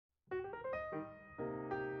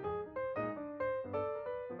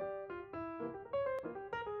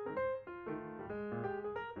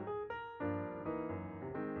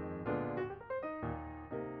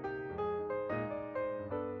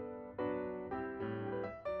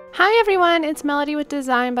Hi everyone, it's Melody with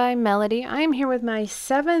Design by Melody. I am here with my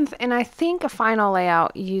 7th and I think a final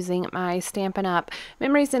layout using my Stampin' Up!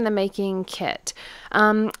 Memories in the Making kit.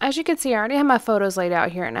 As you can see, I already have my photos laid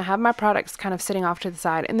out here and I have my products kind of sitting off to the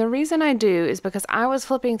side. And the reason I do is because I was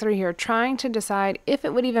flipping through here trying to decide if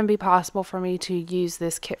it would even be possible for me to use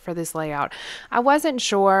this kit for this layout. I wasn't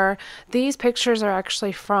sure. These pictures are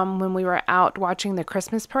actually from when we were out watching the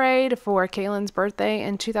Christmas parade for Kaylin's birthday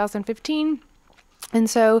in 2015. And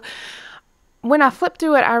so when I flipped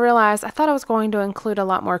through it, I realized I thought I was going to include a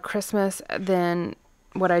lot more Christmas than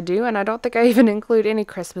what I do, and I don't think I even include any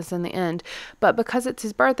Christmas in the end. But because it's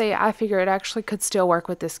his birthday, I figure it actually could still work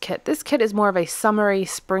with this kit. This kit is more of a summery,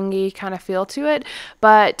 springy kind of feel to it,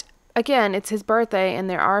 but again, it's his birthday, and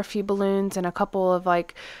there are a few balloons and a couple of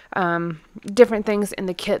like different things in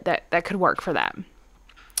the kit that could work for that.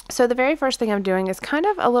 So the very first thing I'm doing is kind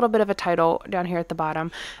of a little bit of a title down here at the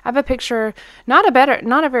bottom. I have a picture, not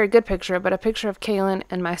a very good picture, but a picture of Kaylin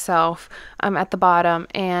and myself at the bottom,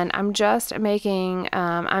 and I'm just making,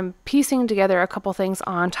 I'm piecing together a couple things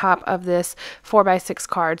on top of this 4x6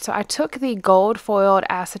 card. So I took the gold foiled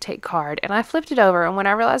acetate card and I flipped it over, and when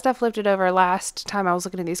I realized I flipped it over last time I was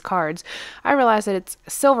looking at these cards, I realized that it's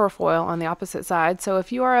silver foil on the opposite side. So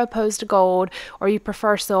if you are opposed to gold or you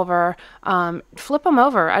prefer silver, flip them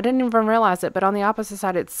over. I didn't even realize it, but on the opposite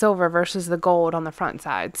side it's silver versus the gold on the front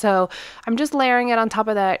side. So I'm just layering it on top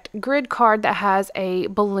of that grid card that has a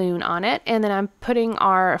balloon on it, and then I'm putting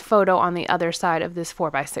our photo on the other side of this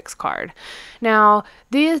 4x6 card. Now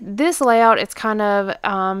this layout, it's kind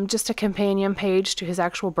of just a companion page to his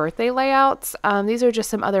actual birthday layouts. These are just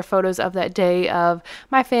some other photos of that day of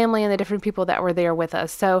my family and the different people that were there with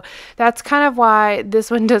us. So that's kind of why this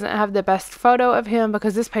one doesn't have the best photo of him,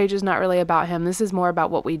 because this page is not really about him. This is more about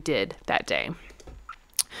what we did that day.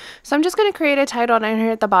 So I'm just going to create a title down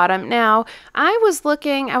here at the bottom. Now, I was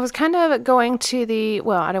kind of going to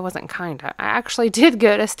I wasn't kind of, I actually did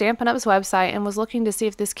go to Stampin' Up's website and was looking to see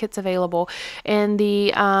if this kit's available. And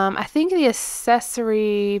I think the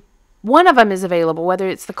accessory, one of them is available, whether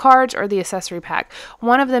it's the cards or the accessory pack.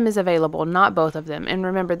 One of them is available, not both of them. And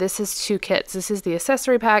remember, this is 2 kits. This is the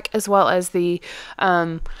accessory pack as well as the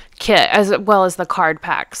kit, as well as the card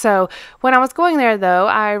pack. So when I was going there, though,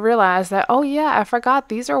 I realized that, oh yeah, I forgot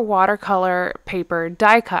these are watercolor paper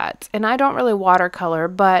die cuts. And I don't really watercolor,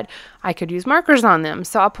 but I could use markers on them.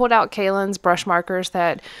 So I pulled out Kaylin's brush markers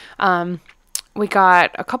that we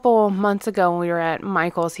got a couple months ago when we were at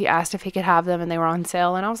Michael's. He asked if he could have them and they were on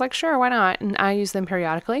sale, and I was like, sure, why not? And I use them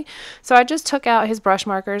periodically. So I just took out his brush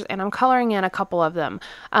markers and I'm coloring in a couple of them.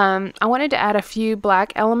 I wanted to add a few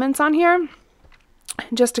black elements on here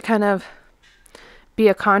just to kind of be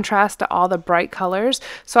a contrast to all the bright colors.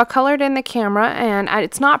 So I colored in the camera, and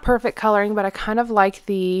it's not perfect coloring, but I kind of like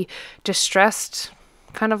the distressed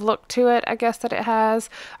kind of look to it, I guess, that it has,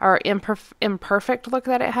 or imperfect look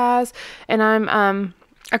that it has. And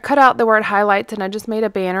I cut out the word highlights and I just made a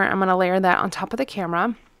banner. I'm going to layer that on top of the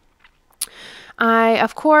camera.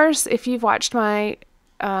 Of course, if you've watched my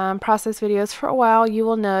process videos for a while, you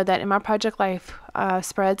will know that in my Project Life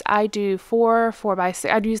spreads, I do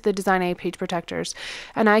 4x6. I'd use the Design A page protectors,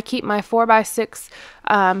 and I keep my 4x6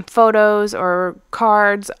 photos or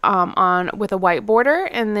cards on with a white border,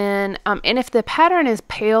 and then and if the pattern is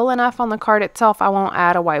pale enough on the card itself, I won't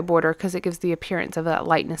add a white border because it gives the appearance of that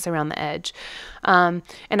lightness around the edge. And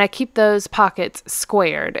I keep those pockets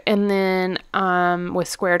squared, and then with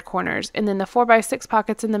squared corners, and then the 4x6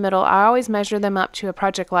 pockets in the middle, I always measure them up to a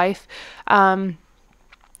Project Life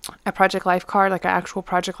card, like an actual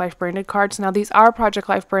Project Life branded cards. Now these are Project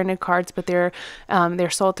Life branded cards, but they're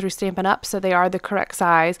sold through Stampin' Up, so they are the correct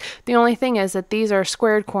size. The only thing is that these are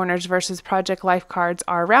squared corners versus Project Life cards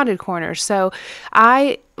are rounded corners. So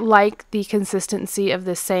I like the consistency of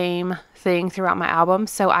the same thing throughout my album,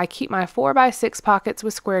 so I keep my 4x6 pockets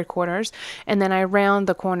with squared corners, and then I round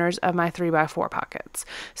the corners of my 3x4 pockets.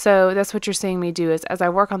 So that's what you're seeing me do, is as I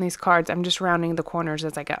work on these cards, I'm just rounding the corners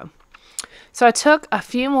as I go. So I took a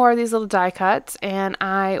few more of these little die cuts, and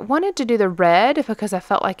I wanted to do the red because I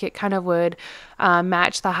felt like it kind of would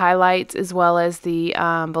match the highlights as well as the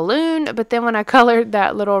balloon. But then when I colored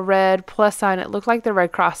that little red plus sign, it looked like the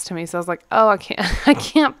Red Cross to me. So I was like, oh, I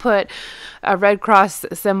can't put a Red Cross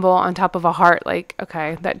symbol on top of a heart. Like,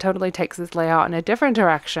 okay, that totally takes this layout in a different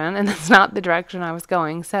direction, and that's not the direction I was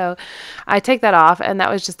going. So I take that off, and that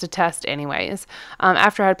was just a test anyways.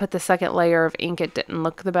 After I had put the second layer of ink, it didn't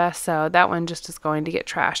look the best, so that one just is going to get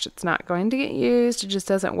trashed. It's not going to get used. It just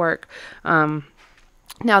doesn't work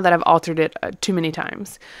now that I've altered it too many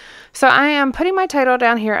times. So I am putting my title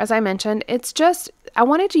down here, as I mentioned. It's just, I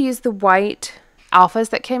wanted to use the white alphas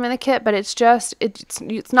that came in the kit, but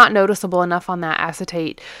it's not noticeable enough on that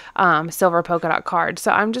acetate silver polka dot card.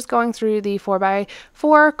 So I'm just going through the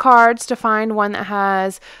 4x4 cards to find one that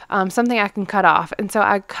has something I can cut off. And so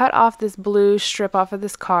I cut off this blue strip off of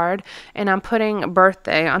this card, and I'm putting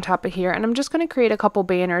birthday on top of here, and I'm just going to create a couple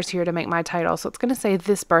banners here to make my title. So it's going to say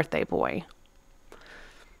 "This Birthday Boy."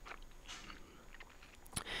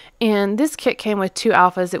 And this kit came with 2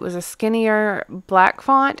 alphas. It was a skinnier black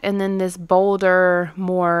font and then this bolder,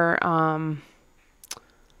 more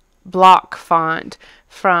block font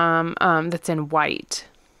from that's in white.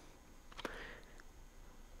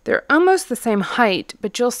 They're almost the same height,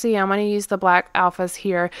 but you'll see I'm going to use the black alphas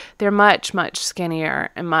here. They're much, much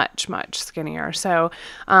skinnier and much, much skinnier. So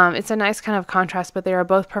it's a nice kind of contrast, but they are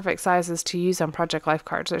both perfect sizes to use on Project Life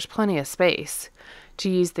cards. There's plenty of space to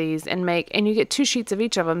use these and you get 2 sheets of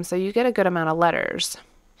each of them, so you get a good amount of letters.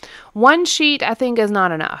 1 sheet I think is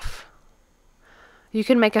not enough. You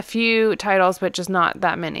can make a few titles, but just not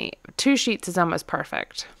that many. 2 sheets is almost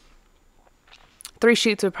perfect. 3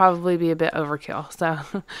 sheets would probably be a bit overkill,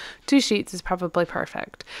 so 2 sheets is probably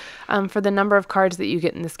perfect for the number of cards that you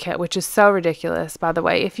get in this kit, which is so ridiculous, by the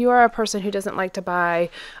way. If you are a person who doesn't like to buy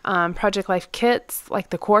Project Life kits, like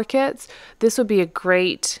the core kits, this would be a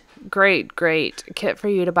great kit for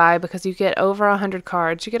you to buy because you get over 100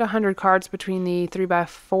 cards. You get 100 cards between the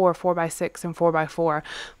 3x4, 4x6, and 4x4.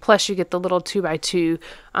 Plus you get the little 2x2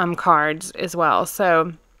 cards as well.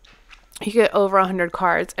 So you get over 100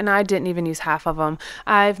 cards, and I didn't even use half of them.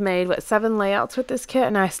 I've made, 7 layouts with this kit,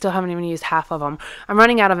 and I still haven't even used half of them. I'm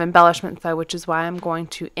running out of embellishments, though, which is why I'm going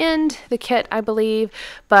to end the kit, I believe.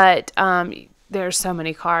 But there's so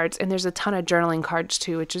many cards, and there's a ton of journaling cards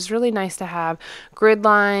too, which is really nice to have. Grid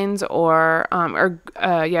lines or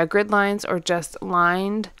grid lines or just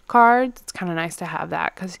lined cards. It's kind of nice to have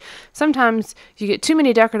that because sometimes you get too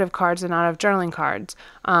many decorative cards and not enough journaling cards.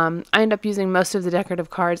 I end up using most of the decorative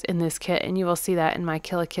cards in this kit, and you will see that in my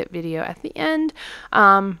Kill a Kit video at the end.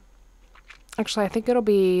 Actually, I think it'll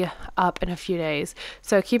be up in a few days,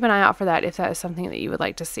 so keep an eye out for that if that is something that you would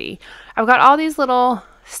like to see. I've got all these little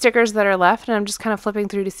stickers that are left, and I'm just kind of flipping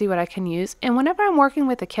through to see what I can use. And whenever I'm working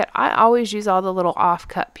with a kit, I always use all the little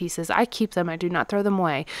off-cut pieces. I keep them. I do not throw them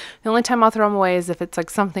away. The only time I'll throw them away is if it's like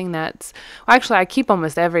something that's, well, actually I keep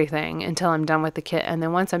almost everything until I'm done with the kit, and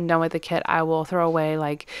then once I'm done with the kit, I will throw away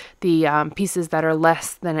like the pieces that are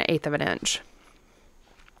less than 1/8 of an inch.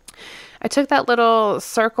 I took that little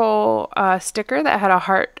circle sticker that had a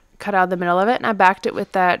heart cut out of the middle of it, and I backed it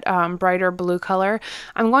with that brighter blue color.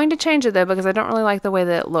 I'm going to change it though because I don't really like the way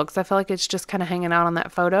that it looks. I feel like it's just kind of hanging out on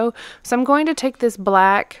that photo. So I'm going to take this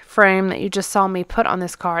black frame that you just saw me put on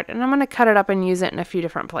this card, and I'm going to cut it up and use it in a few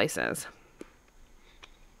different places.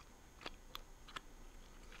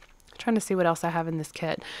 Trying to see what else I have in this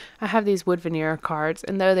kit. I have these wood veneer cards,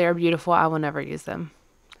 and though they are beautiful, I will never use them.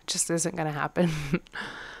 It just isn't going to happen.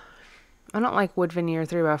 I don't like wood veneer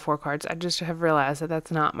 3x4 cards. I just have realized that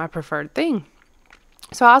that's not my preferred thing.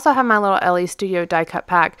 So I also have my little LE Studio die cut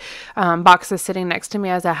pack boxes sitting next to me,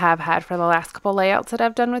 as I have had for the last couple layouts that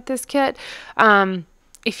I've done with this kit.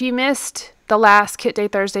 If you missed the last Kit Day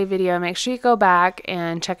Thursday video, make sure you go back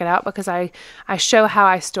and check it out because I show how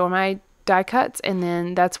I store my die cuts, and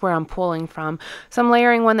then that's where I'm pulling from. So I'm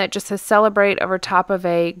layering one that just says celebrate over top of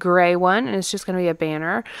a gray one, and it's just going to be a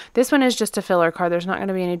banner. This one is just a filler card. There's not going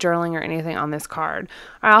to be any journaling or anything on this card.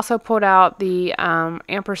 I also pulled out the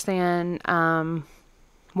ampersand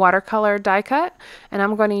watercolor die cut, and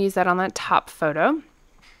I'm going to use that on that top photo.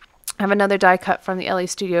 I have another die cut from the LE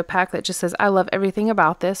Studio pack that just says I love everything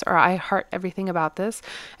about this, or I heart everything about this,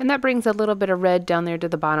 and that brings a little bit of red down there to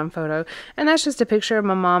the bottom photo, and that's just a picture of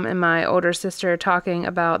my mom and my older sister talking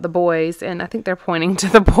about the boys, and I think they're pointing to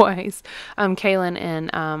the boys, Kaylin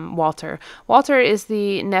and Walter. Walter is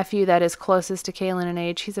the nephew that is closest to Kaylin in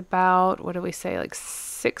age. He's about, what do we say, like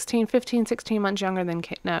 16 months younger than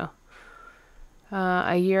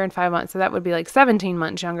a year and 5 months, so that would be like 17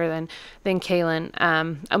 months younger than Kaylin,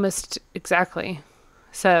 almost exactly.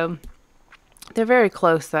 So they're very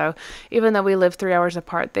close though. Even though we live 3 hours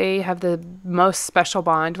apart, they have the most special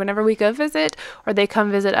bond. Whenever we go visit or they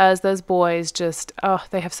come visit us, those boys just, oh,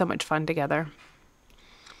 they have so much fun together.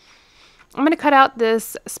 I'm going to cut out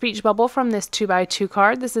this speech bubble from this 2x2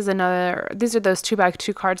 card. These are those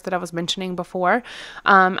 2x2 cards that I was mentioning before.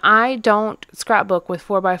 I don't scrapbook with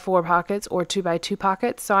 4x4 pockets or 2x2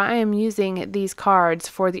 pockets, so I am using these cards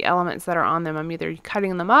for the elements that are on them. I'm either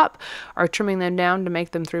cutting them up or trimming them down to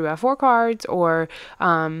make them 3x4 cards, or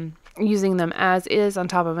using them as is on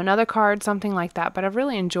top of another card, something like that. But I've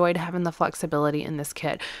really enjoyed having the flexibility in this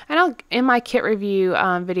kit. And in my kit review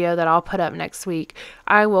video that I'll put up next week,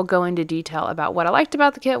 I will go into detail about what I liked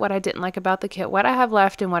about the kit, what I didn't like about the kit, what I have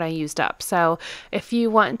left, and what I used up. So if you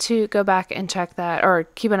want to go back and check that or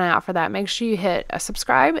keep an eye out for that, make sure you hit a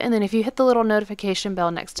subscribe. And then if you hit the little notification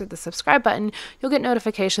bell next to the subscribe button, you'll get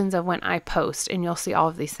notifications of when I post, and you'll see all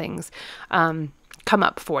of these things come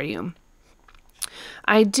up for you.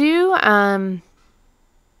 I do, I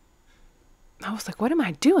was like, what am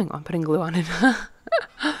I doing? I'm putting glue on it.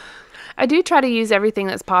 I do try to use everything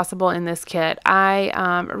that's possible in this kit.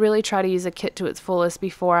 I really try to use a kit to its fullest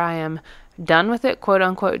before I am done with it, quote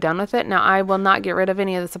unquote done with it. Now I will not get rid of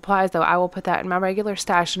any of the supplies though. I will put that in my regular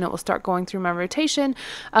stash, and it will start going through my rotation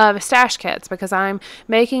of stash kits, because I'm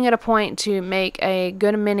making it a point to make a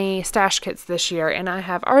good many stash kits this year, and I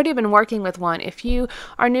have already been working with one. If you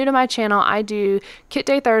are new to my channel, I do Kit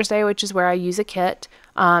Day Thursday, which is where I use a kit.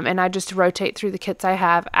 And I just rotate through the kits I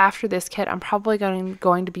have. After this kit, I'm probably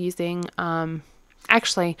going to be using,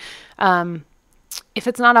 if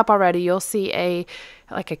it's not up already, you'll see a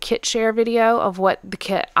kit share video of what the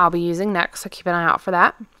kit I'll be using next, so keep an eye out for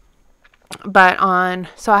that. But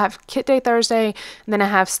so I have Kit Day Thursday, and then I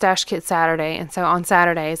have Stash Kit Saturday, and so on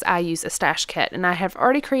Saturdays I use a stash kit, and I have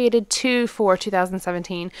already created 2 for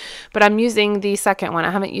 2017, but I'm using the second one.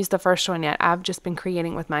 I haven't used the first one yet. I've just been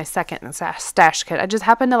creating with my second stash kit. I just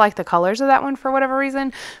happen to like the colors of that one for whatever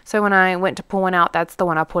reason, so when I went to pull one out, that's the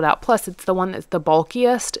one I pulled out. Plus it's the one that's the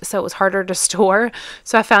bulkiest, so it was harder to store,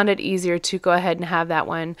 so I found it easier to go ahead and have that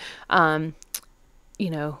one you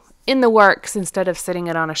know, in the works instead of sitting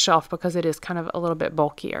it on a shelf, because it is kind of a little bit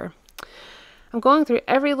bulkier. I'm going through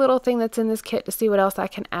every little thing that's in this kit to see what else I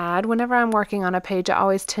can add. Whenever I'm working on a page, I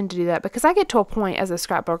always tend to do that, because I get to a point as a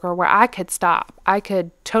scrapbooker where I could stop. I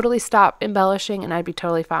could totally stop embellishing and I'd be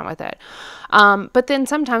totally fine with it. But then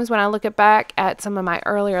sometimes when I look back at some of my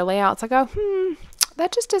earlier layouts, I go,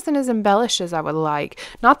 that just isn't as embellished as I would like.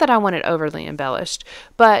 Not that I want it overly embellished,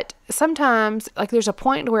 but sometimes like there's a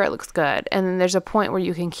point where it looks good, and then there's a point where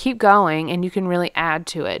you can keep going and you can really add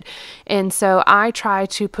to it. And so I try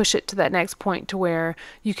to push it to that next point to where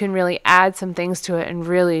you can really add some things to it and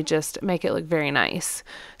really just make it look very nice.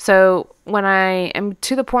 So when I am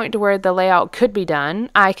to the point to where the layout could be done,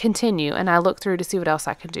 I continue and I look through to see what else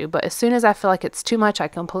I can do. But as soon as I feel like it's too much, I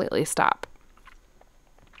completely stop.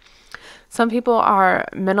 Some people are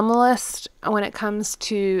minimalist when it comes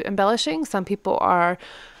to embellishing. Some people are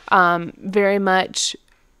very much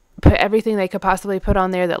put everything they could possibly put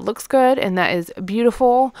on there that looks good and that is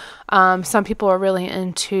beautiful. Some people are really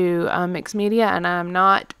into mixed media, and I'm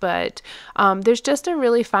not, but there's just a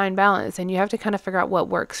really fine balance, and you have to kind of figure out what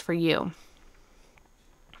works for you.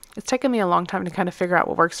 It's taken me a long time to kind of figure out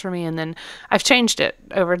what works for me, and then I've changed it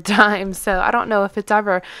over time. So I don't know if it's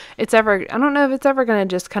ever going to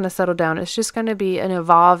just kind of settle down. It's just going to be an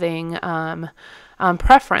evolving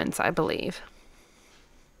preference, I believe.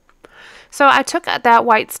 So I took that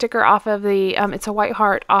white sticker off of the, it's a white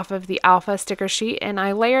heart off of the Alpha sticker sheet, and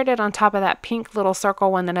I layered it on top of that pink little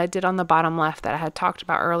circle one that I did on the bottom left that I had talked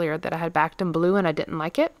about earlier that I had backed in blue and I didn't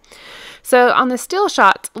like it. So on the still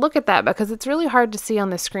shots, look at that, because it's really hard to see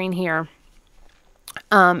on the screen here.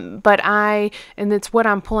 And it's what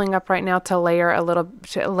I'm pulling up right now to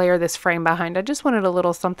layer this frame behind. I just wanted a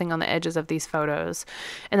little something on the edges of these photos.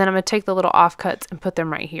 And then I'm going to take the little offcuts and put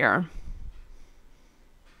them right here.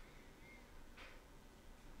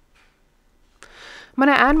 I'm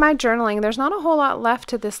going to add my journaling. There's not a whole lot left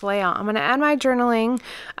to this layout. I'm going to add my journaling,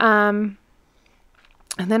 and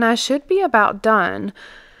then I should be about done.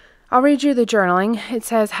 I'll read you the journaling. It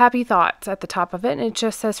says happy thoughts at the top of it, and it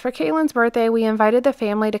just says, for Caitlin's birthday, we invited the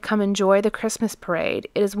family to come enjoy the Christmas parade.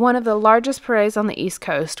 It is one of the largest parades on the East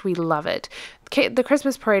Coast. We love it. The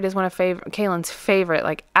Christmas parade is one of Caitlin's favorite,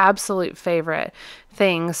 like absolute favorite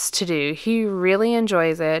things to do. He really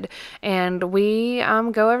enjoys it, and we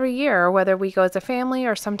go every year, whether we go as a family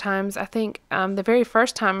or sometimes, I think the very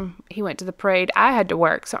first time he went to the parade, I had to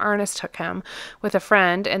work, so Ernest took him with a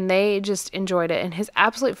friend, and they just enjoyed it. And his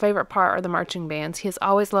absolute favorite part are the marching bands. He has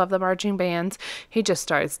always loved the marching bands. He just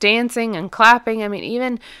starts dancing and clapping. I mean,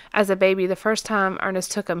 even as a baby, the first time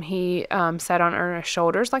Ernest took him, he sat on Ernest's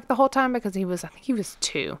shoulders like the whole time, because I think he was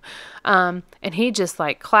 2. And he just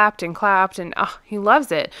like clapped and clapped, and he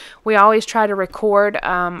loves it. We always try to record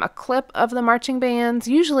a clip of the marching bands.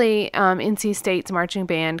 Usually NC State's marching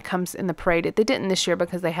band comes in the parade. They didn't this year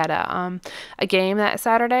because they had a game that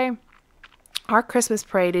Saturday. Our Christmas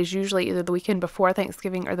parade is usually either the weekend before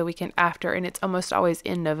Thanksgiving or the weekend after, and it's almost always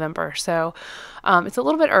in November. So it's a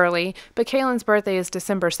little bit early, but Kaylin's birthday is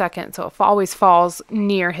December 2nd, so it always falls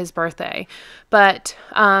near his birthday. But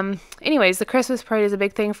anyways, the Christmas parade is a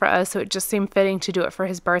big thing for us, so it just seemed fitting to do it for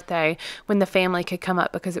his birthday when the family could come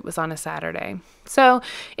up because it was on a Saturday. So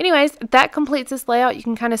anyways, that completes this layout. You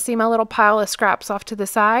can kind of see my little pile of scraps off to the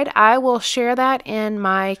side. I will share that in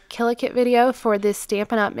my Kill-A-Kit video for this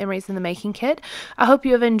Stampin' Up! Memories in the Making kit. I hope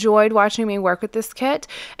you have enjoyed watching me work with this kit,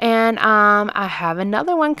 and I have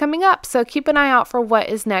another one coming up, so keep an eye out for what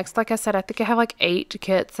is next. Like I said, I think I have like 8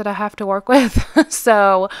 kits that I have to work with.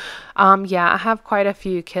 So yeah, I have quite a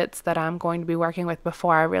few kits that I'm going to be working with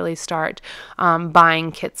before I really start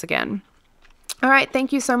buying kits again. All right,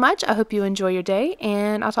 thank you so much. I hope you enjoy your day,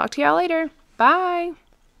 and I'll talk to y'all later. Bye.